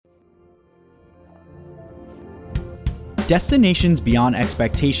Destinations Beyond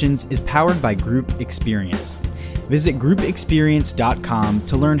Expectations is powered by Group Experience. Visit groupexperience.com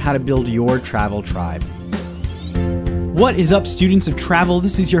to learn how to build your travel tribe. What is up, students of travel?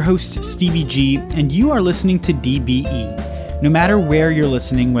 This is your host, Stevie G, and you are listening to DBE. No matter where you're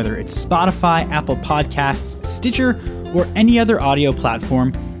listening, whether it's Spotify, Apple Podcasts, Stitcher, or any other audio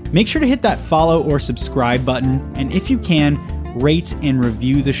platform, make sure to hit that follow or subscribe button, and if you can, rate and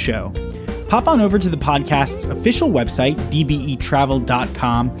review the show. Pop on over to the podcast's official website,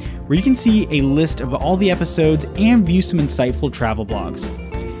 dbetravel.com, where you can see a list of all the episodes and view some insightful travel blogs.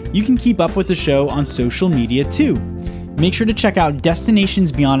 You can keep up with the show on social media too. Make sure to check out Destinations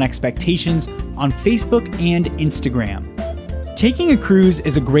Beyond Expectations on Facebook and Instagram. Taking a cruise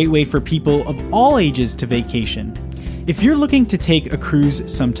is a great way for people of all ages to vacation. If you're looking to take a cruise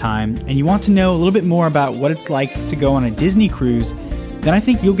sometime and you want to know a little bit more about what it's like to go on a Disney cruise, then I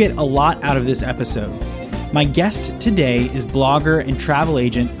think you'll get a lot out of this episode. My guest today is blogger and travel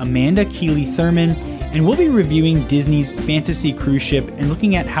agent Amanda Keeley Thurman, and we'll be reviewing Disney's Fantasy cruise ship and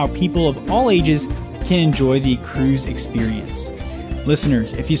looking at how people of all ages can enjoy the cruise experience.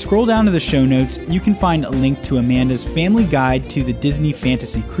 Listeners, if you scroll down to the show notes, you can find a link to Amanda's family guide to the Disney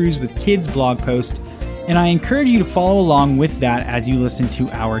Fantasy Cruise with Kids blog post, and I encourage you to follow along with that as you listen to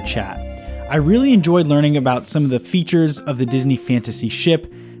our chat. I really enjoyed learning about some of the features of the Disney Fantasy ship,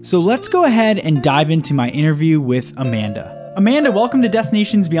 so let's go ahead and dive into my interview with Amanda. Amanda, welcome to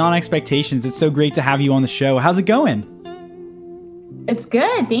Destinations Beyond Expectations. It's so great to have you on the show. How's it going? It's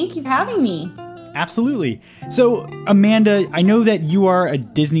good. Thank you for having me. Absolutely. So, Amanda, I know that you are a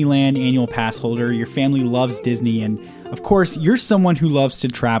Disneyland annual pass holder. Your family loves Disney, and of course, you're someone who loves to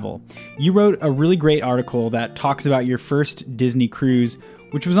travel. You wrote a really great article that talks about your first Disney cruise,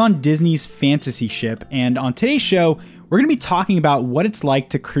 which was on Disney's Fantasy ship. And on today's show, we're going to be talking about what it's like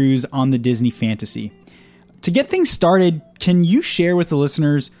to cruise on the Disney Fantasy. To get things started, can you share with the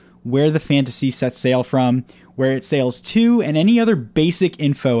listeners where the Fantasy sets sail from, where it sails to, and any other basic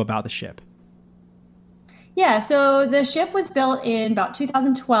info about the ship? Yeah, so the ship was built in about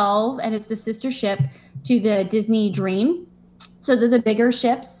 2012, and it's the sister ship to the Disney Dream. So they're the bigger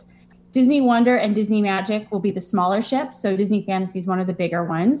ships. Disney Wonder and Disney Magic will be the smaller ships. So Disney Fantasy is one of the bigger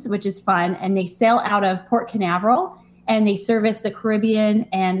ones, which is fun. And they sail out of Port Canaveral, and they service the Caribbean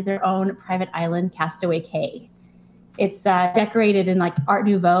and their own private island, Castaway Cay. It's decorated in like Art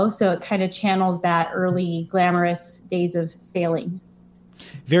Nouveau, so it kind of channels that early glamorous days of sailing.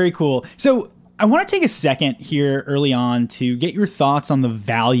 Very cool. So I want to take a second here early on to get your thoughts on the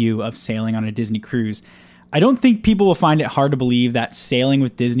value of sailing on a Disney cruise. I don't think people will find it hard to believe that sailing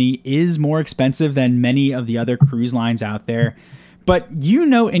with Disney is more expensive than many of the other cruise lines out there. But you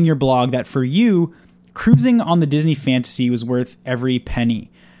note in your blog that for you, cruising on the Disney Fantasy was worth every penny.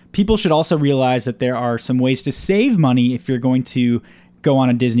 People should also realize that there are some ways to save money if you're going to go on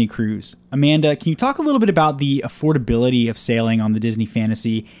a Disney cruise. Amanda, can you talk a little bit about the affordability of sailing on the Disney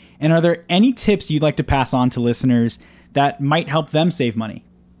Fantasy? And are there any tips you'd like to pass on to listeners that might help them save money?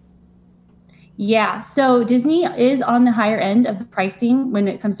 Yeah, so Disney is on the higher end of the pricing when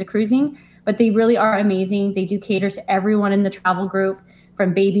it comes to cruising, but they really are amazing. They do cater to everyone in the travel group,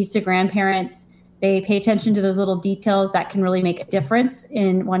 from babies to grandparents. They pay attention to those little details that can really make a difference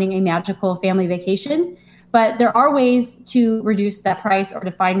in wanting a magical family vacation. But there are ways to reduce that price or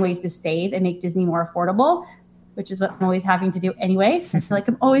to find ways to save and make Disney more affordable, which is what I'm always having to do anyway. I feel like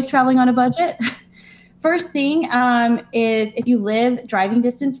I'm always traveling on a budget. First thing is if you live driving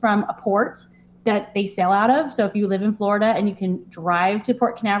distance from a port that they sail out of. So if you live in Florida and you can drive to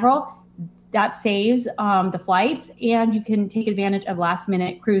Port Canaveral, that saves the flights, and you can take advantage of last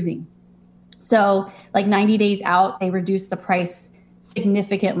minute cruising. So like 90 days out, they reduce the price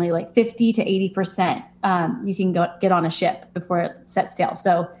significantly, like 50 to 80%. You can get on a ship before it sets sail.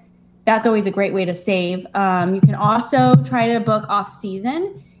 So that's always a great way to save. You can also try to book off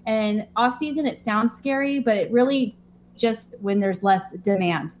season, and off season, it sounds scary, but it really just when there's less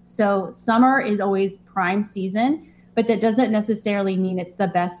demand. So summer is always prime season, but that doesn't necessarily mean it's the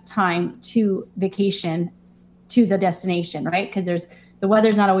best time to vacation to the destination, right? Because the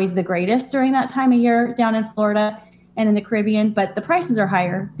weather's not always the greatest during that time of year down in Florida and in the Caribbean, but the prices are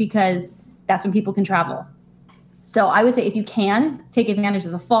higher because that's when people can travel. So I would say if you can, take advantage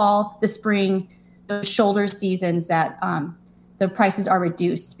of the fall, the spring, those shoulder seasons that the prices are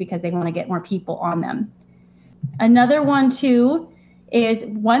reduced because they want to get more people on them. Another one too is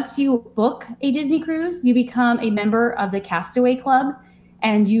once you book a Disney cruise, you become a member of the Castaway Club,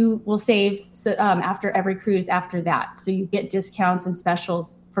 and you will save after every cruise after that. So you get discounts and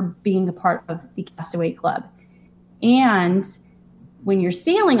specials for being a part of the Castaway Club. And when you're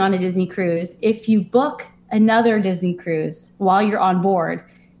sailing on a Disney cruise, if you book another Disney cruise while you're on board,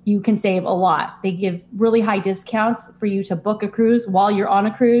 you can save a lot. They give really high discounts for you to book a cruise while you're on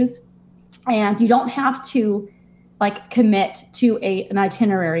a cruise. And you don't have to like commit to an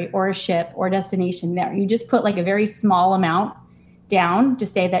itinerary or a ship or a destination there. You just put like a very small amount down to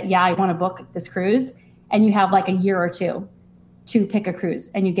say that, yeah, I want to book this cruise. And you have like a year or two to pick a cruise,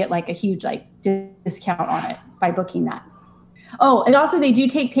 and you get like a huge like discount on it by booking that. Oh, and also they do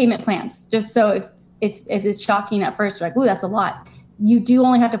take payment plans. Just so if it's shocking at first, you're like, ooh, that's a lot. You do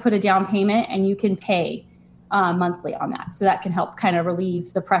only have to put a down payment, and you can pay monthly on that. So that can help kind of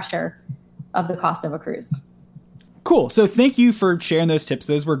relieve the pressure of the cost of a cruise. Cool. So thank you for sharing those tips.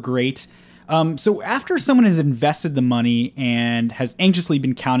 Those were great. So after someone has invested the money and has anxiously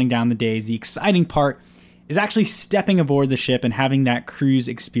been counting down the days, the exciting part is actually stepping aboard the ship and having that cruise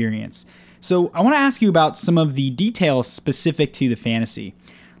experience. So I want to ask you about some of the details specific to the Fantasy.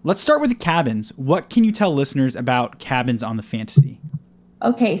 Let's start with the cabins. What can you tell listeners about cabins on the Fantasy?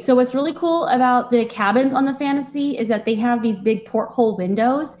 Okay, so what's really cool about the cabins on the Fantasy is that they have these big porthole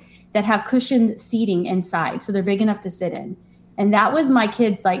windows that have cushioned seating inside. So they're big enough to sit in. And that was my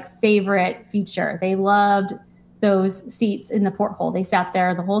kids' like favorite feature. They loved those seats in the porthole. They sat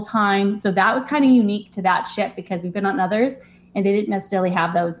there the whole time. So that was kind of unique to that ship because we've been on others and they didn't necessarily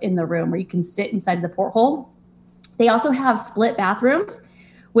have those in the room where you can sit inside the porthole. They also have split bathrooms,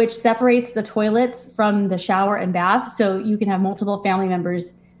 which separates the toilets from the shower and bath. So you can have multiple family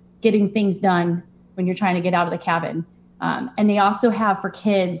members getting things done when you're trying to get out of the cabin. And they also have for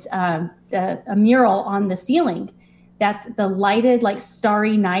kids a mural on the ceiling. That's the lighted like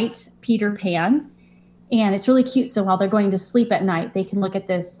Starry Night Peter Pan. And it's really cute. So while they're going to sleep at night, they can look at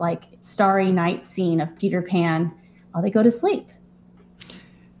this like starry night scene of Peter Pan while they go to sleep.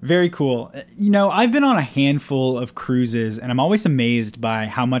 Very cool. You know, I've been on a handful of cruises and I'm always amazed by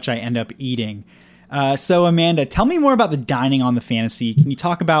how much I end up eating. So Amanda, tell me more about the dining on the Fantasy. Can you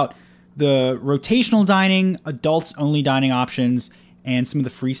talk about the rotational dining, adults only dining options, and some of the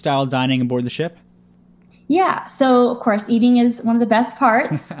freestyle dining aboard the ship? Yeah. So of course, eating is one of the best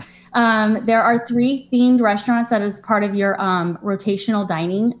parts. There are 3 themed restaurants that is part of your rotational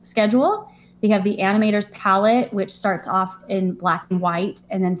dining schedule. They have the Animator's Palette, which starts off in black and white,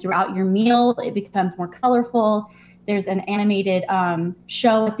 and then throughout your meal, it becomes more colorful. There's an animated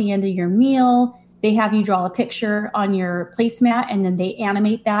show at the end of your meal. They have you draw a picture on your placemat, and then they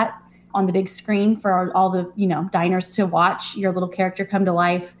animate that on the big screen for all the diners to watch your little character come to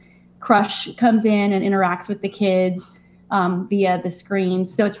life. Crush comes in and interacts with the kids via the screen.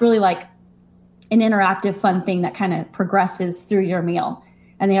 So it's really like an interactive, fun thing that kind of progresses through your meal.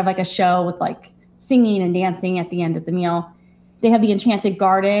 And they have like a show with like singing and dancing at the end of the meal. They have the Enchanted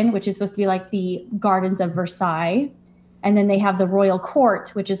Garden, which is supposed to be like the gardens of Versailles. And then they have the Royal Court,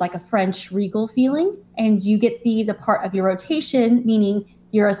 which is like a French regal feeling. And you get these a part of your rotation, meaning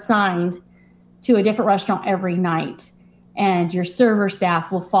you're assigned to a different restaurant every night. And your server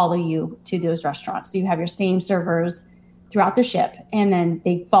staff will follow you to those restaurants. So you have your same servers throughout the ship, and then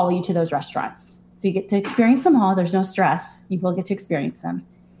they follow you to those restaurants. So you get to experience them all. There's no stress. You will get to experience them.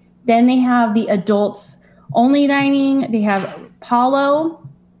 Then they have the adults only dining. They have Palo.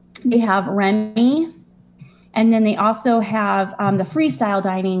 They have Remy. And then they also have the freestyle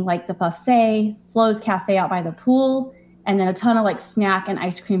dining, like the buffet, Flo's Cafe out by the pool, and then a ton of like snack and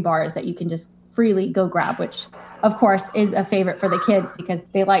ice cream bars that you can just freely go grab, which of course is a favorite for the kids because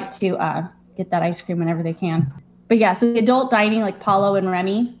they like to get that ice cream whenever they can. But yeah, so the adult dining like Palo and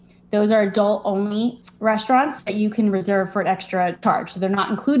Remy, those are adult only restaurants that you can reserve for an extra charge. So they're not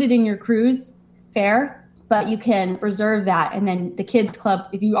included in your cruise fare, but you can reserve that. And then the kids club,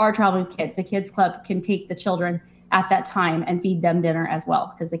 if you are traveling with kids, the kids club can take the children at that time and feed them dinner as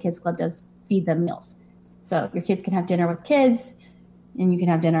well, because the kids club does feed them meals. So your kids can have dinner with kids and you can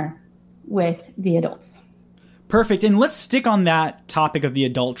have dinner with the adults. Perfect. And let's stick on that topic of the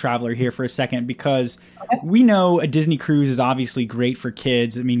adult traveler here for a second, because we know a Disney cruise is obviously great for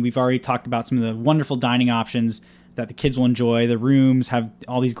kids. I mean, we've already talked about some of the wonderful dining options that the kids will enjoy. The rooms have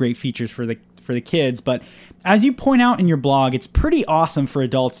all these great features for the kids. But as you point out in your blog, it's pretty awesome for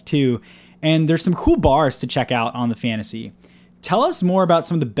adults too. And there's some cool bars to check out on the Fantasy. Tell us more about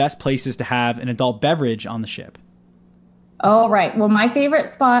some of the best places to have an adult beverage on the ship. Oh, right. Well, my favorite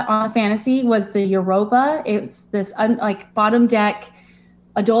spot on the Fantasy was the Europa. It's this like bottom deck,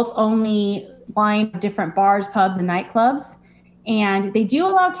 adults only line of different bars, pubs, and nightclubs. And they do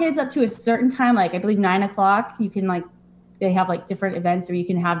allow kids up to a certain time, like I believe 9:00. You can they have like different events where you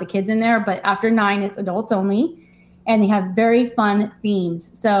can have the kids in there, but after 9, it's adults only. And they have very fun themes.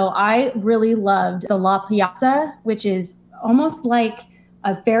 So I really loved the La Piazza, which is almost like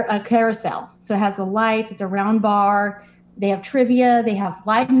a carousel. So it has the lights. It's a round bar. They have trivia. They have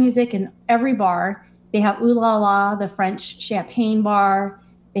live music in every bar. They have Ooh La La, the French champagne bar.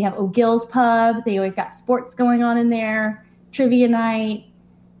 They have O'Gill's Pub. They always got sports going on in there. Trivia night.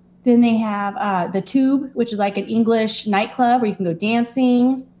 Then they have the Tube, which is like an English nightclub where you can go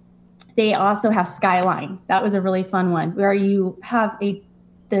dancing. They also have Skyline. That was a really fun one where you have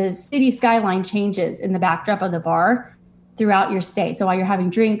the city skyline changes in the backdrop of the bar throughout your stay. So while you're having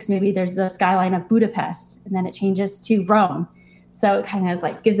drinks, maybe there's the skyline of Budapest and then it changes to Rome. So it kind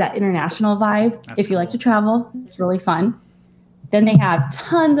of gives that international vibe. If you like to travel, it's really fun. Then they have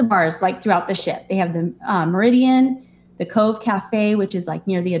tons of bars throughout the ship. They have the Meridian, the Cove Cafe, which is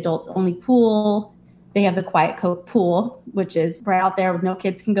near the adults only pool. They have the Quiet Cove Pool, which is right out there. No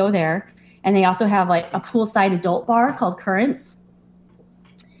kids can go there. And they also have a poolside adult bar called Currents.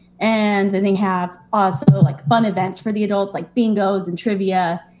 And then they have also fun events for the adults, like bingos and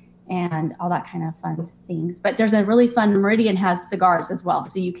trivia and all that kind of fun things. But there's a really fun, Meridian has cigars as well.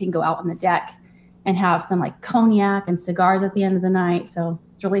 So you can go out on the deck and have some cognac and cigars at the end of the night. So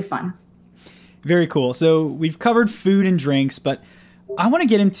it's really fun. Very cool. So we've covered food and drinks, but I want to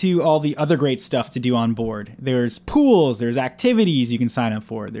get into all the other great stuff to do on board. There's pools, there's activities you can sign up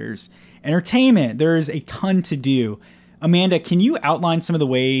for, there's entertainment, there's a ton to do. Amanda, can you outline some of the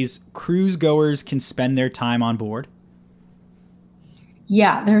ways cruise goers can spend their time on board?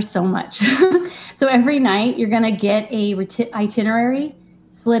 Yeah, there's so much. So every night you're going to get a itinerary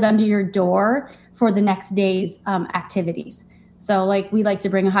slid under your door for the next day's activities. So we like to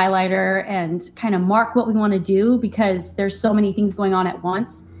bring a highlighter and kind of mark what we want to do because there's so many things going on at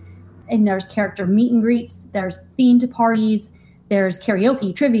once. And there's character meet and greets, there's themed parties, there's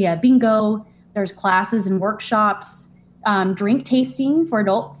karaoke, trivia, bingo, there's classes and workshops, drink tasting for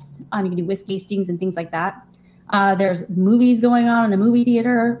adults. You can do whiskey tastings and things like that. There's movies going on in the movie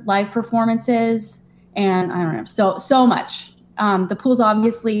theater, live performances, and I don't know, so much. The pool's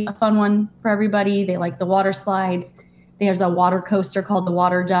obviously a fun one for everybody. They like the water slides. There's a water coaster called the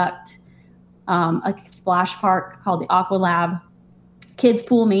Water Duct, a splash park called the Aqua Lab, kids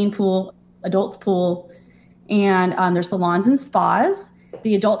pool, main pool, adults pool, and there's salons and spas.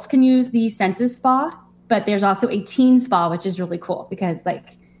 The adults can use the Senses Spa, but there's also a teen spa, which is really cool because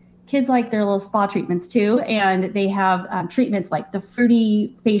kids like their little spa treatments too. And they have treatments like the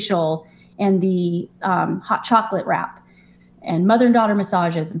fruity facial and the hot chocolate wrap and mother and daughter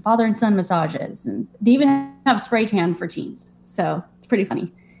massages and father and son massages. And they even have spray tan for teens. So it's pretty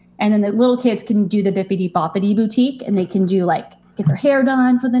funny. And then the little kids can do the Bippity Boppity Boutique and they can do get their hair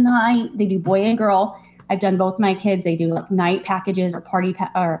done for the night. They do boy and girl. I've done both my kids. They do night packages or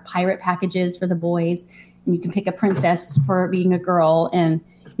or pirate packages for the boys. And you can pick a princess for being a girl. And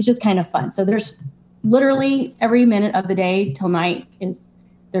it's just kind of fun. So there's literally every minute of the day till night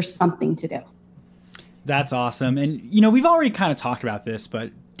there's something to do. That's awesome. And, we've already kind of talked about this, but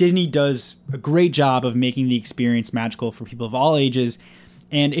Disney does a great job of making the experience magical for people of all ages.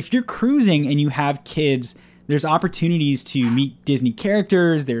 And if you're cruising and you have kids, there's opportunities to meet Disney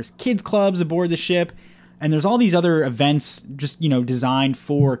characters. There's kids clubs aboard the ship. And there's all these other events just, designed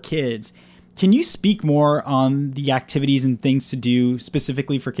for kids. Can you speak more on the activities and things to do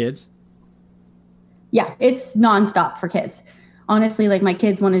specifically for kids? Yeah, it's nonstop for kids. Honestly, my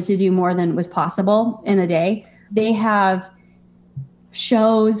kids wanted to do more than was possible in a day. They have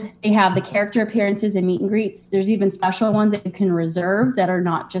shows, they have the character appearances and meet and greets. There's even special ones that you can reserve that are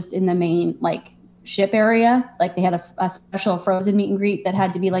not just in the main ship area. They had a special Frozen meet and greet that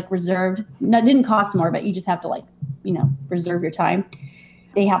had to be reserved. No, it didn't cost more, but you just have to reserve your time.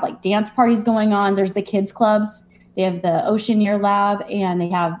 They have dance parties going on. There's the kids clubs. They have the Oceaneer Lab and they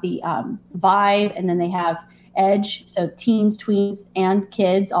have the Vibe and then they have Edge. So teens, tweens, and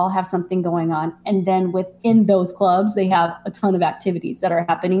kids all have something going on. And then within those clubs, they have a ton of activities that are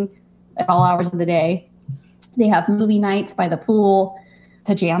happening at all hours of the day. They have movie nights by the pool,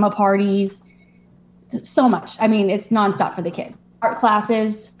 pajama parties, so much. I mean, it's nonstop for the kid. Art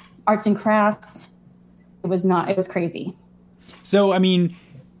classes, arts and crafts. It was crazy. So,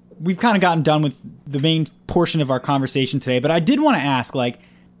 we've kind of gotten done with the main portion of our conversation today, but I did want to ask,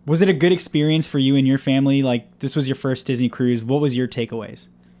 was it a good experience for you and your family? This was your first Disney cruise. What was your takeaways?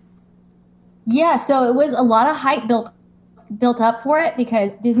 Yeah, so it was a lot of hype built up for it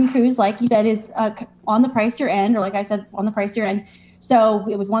because Disney Cruise, like you said, is on the price your end, or like I said, on the price your end. So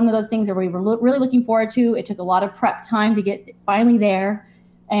it was one of those things that we were really looking forward to. It took a lot of prep time to get finally there.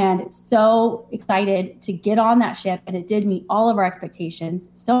 And so excited to get on that ship. And it did meet all of our expectations,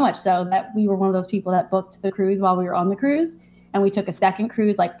 so much so that we were one of those people that booked the cruise while we were on the cruise. And we took a second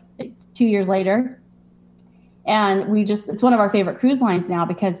cruise 2 years later. And it's one of our favorite cruise lines now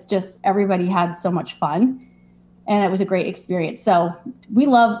because just everybody had so much fun and it was a great experience. So we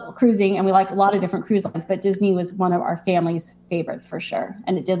love cruising and we like a lot of different cruise lines, but Disney was one of our family's favorite for sure.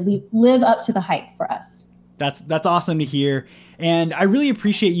 And it did live up to the hype for us. That's awesome to hear. And I really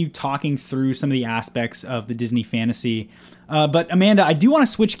appreciate you talking through some of the aspects of the Disney fantasy. But Amanda, I do want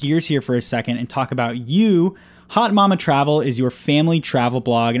to switch gears here for a second and talk about you. Hot Mama Travel is your family travel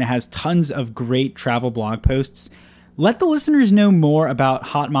blog, and it has tons of great travel blog posts. Let the listeners know more about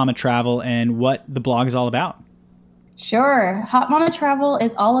Hot Mama Travel and what the blog is all about. Sure. Hot Mama Travel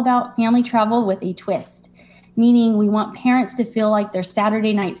is all about family travel with a twist, meaning we want parents to feel like their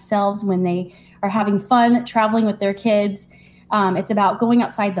Saturday night selves when they are having fun traveling with their kids. It's about going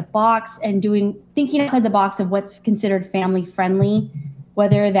outside the box and thinking outside the box of what's considered family friendly,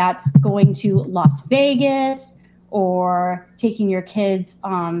 whether that's going to Las Vegas or taking your kids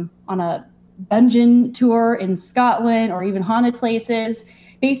on a dungeon tour in Scotland or even haunted places.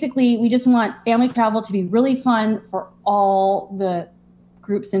 Basically, we just want family travel to be really fun for all the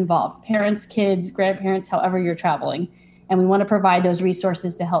groups involved, parents, kids, grandparents, however you're traveling. And we want to provide those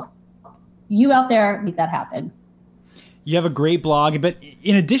resources to help you out there make that happen. You have a great blog, but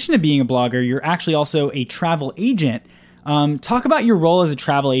in addition to being a blogger, you're actually also a travel agent. Talk about your role as a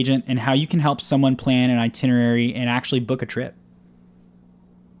travel agent and how you can help someone plan an itinerary and actually book a trip.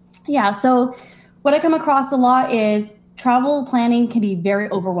 Yeah, so what I come across a lot is travel planning can be very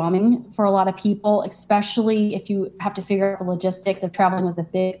overwhelming for a lot of people, especially if you have to figure out the logistics of traveling with a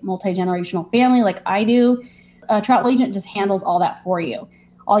big multi-generational family like I do. A travel agent just handles all that for you.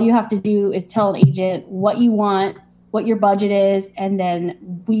 All you have to do is tell an agent what you want, what your budget is, and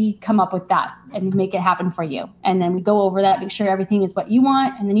then we come up with that and make it happen for you. And then we go over that, make sure everything is what you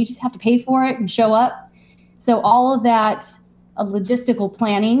want, and then you just have to pay for it and show up. So all of that logistical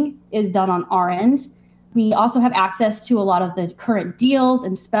planning is done on our end. We also have access to a lot of the current deals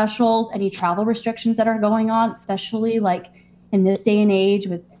and specials, any travel restrictions that are going on, especially like in this day and age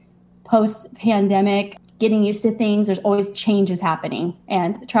with post-pandemic, getting used to things. There's always changes happening,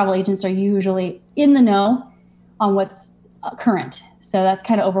 and travel agents are usually in the know on what's current. So that's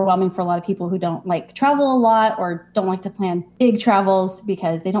kind of overwhelming for a lot of people who don't like travel a lot or don't like to plan big travels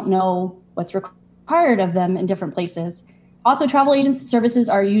because they don't know what's required of them in different places. Also, travel agents' services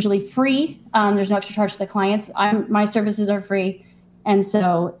are usually free. There's no extra charge to the clients. My services are free. And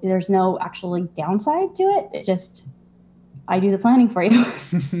so there's no actually downside to it. It just, I do the planning for you.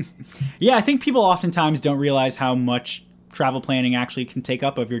 Yeah, I think people oftentimes don't realize how much travel planning actually can take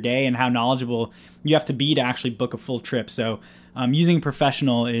up of your day and how knowledgeable you have to be to actually book a full trip. So using a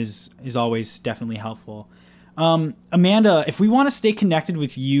professional is always definitely helpful. Amanda, if we want to stay connected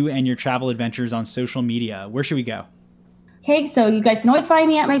with you and your travel adventures on social media, where should we go? Okay, so you guys can always find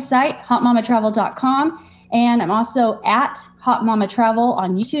me at my site, hotmamatravel.com. And I'm also at Hot Mama Travel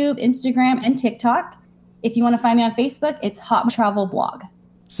on YouTube, Instagram, and TikTok. If you want to find me on Facebook, it's Hot Mama Travel Blog.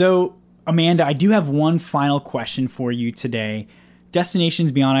 So, Amanda, I do have one final question for you today.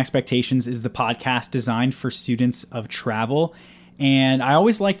 Destinations Beyond Expectations is the podcast designed for students of travel. And I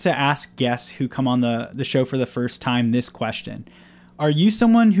always like to ask guests who come on the show for the first time this question. Are you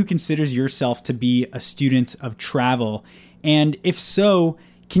someone who considers yourself to be a student of travel? And if so,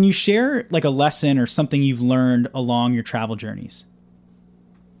 can you share like a lesson or something you've learned along your travel journeys?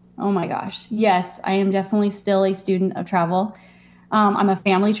 Oh my gosh. Yes, I am definitely still a student of travel. I'm a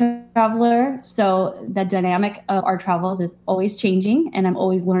family traveler, so the dynamic of our travels is always changing, and I'm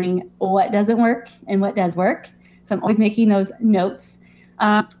always learning what doesn't work and what does work. So I'm always making those notes.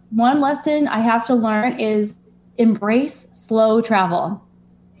 One lesson I have to learn is embrace slow travel.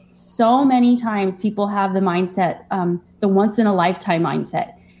 So many times people have the mindset, the once in a lifetime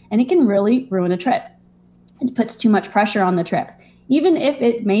mindset, and it can really ruin a trip. It puts too much pressure on the trip. Even if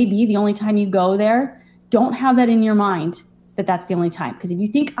it may be the only time you go there, don't have that in your mind that that's the only time. Because if you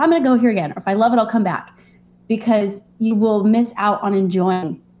think, I'm going to go here again, or if I love it, I'll come back. Because you will miss out on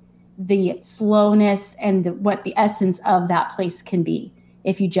enjoying the slowness and what the essence of that place can be.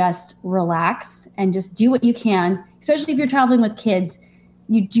 If you just relax and just do what you can, especially if you're traveling with kids,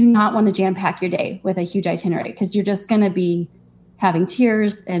 you do not want to jam pack your day with a huge itinerary because you're just going to be having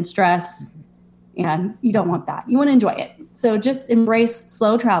tears and stress, and you don't want that. You want to enjoy it. So just embrace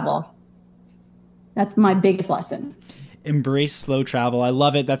slow travel. That's my biggest lesson. Embrace slow travel. I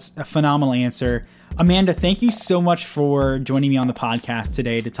love it. That's a phenomenal answer. Amanda, thank you so much for joining me on the podcast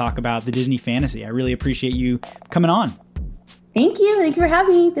today to talk about the Disney fantasy. I really appreciate you coming on. Thank you. Thank you for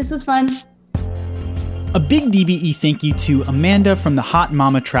having me. This was fun. A big DBE thank you to Amanda from the Hot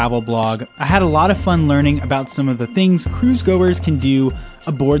Mama Travel blog. I had a lot of fun learning about some of the things cruise goers can do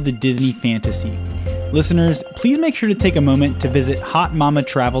aboard the Disney Fantasy. Listeners, please make sure to take a moment to visit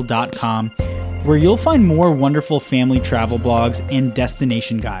hotmamatravel.com, where you'll find more wonderful family travel blogs and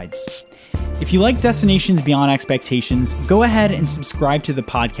destination guides. If you like Destinations Beyond Expectations, go ahead and subscribe to the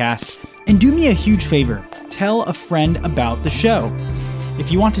podcast, and do me a huge favor, tell a friend about the show. If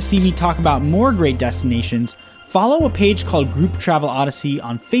you want to see me talk about more great destinations, follow a page called Group Travel Odyssey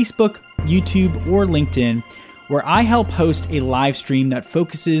on Facebook, YouTube, or LinkedIn, where I help host a live stream that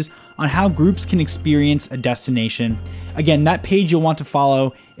focuses on how groups can experience a destination. Again, that page you'll want to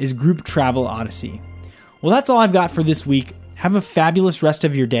follow is Group Travel Odyssey. Well, that's all I've got for this week. Have a fabulous rest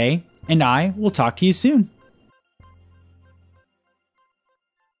of your day, and I will talk to you soon.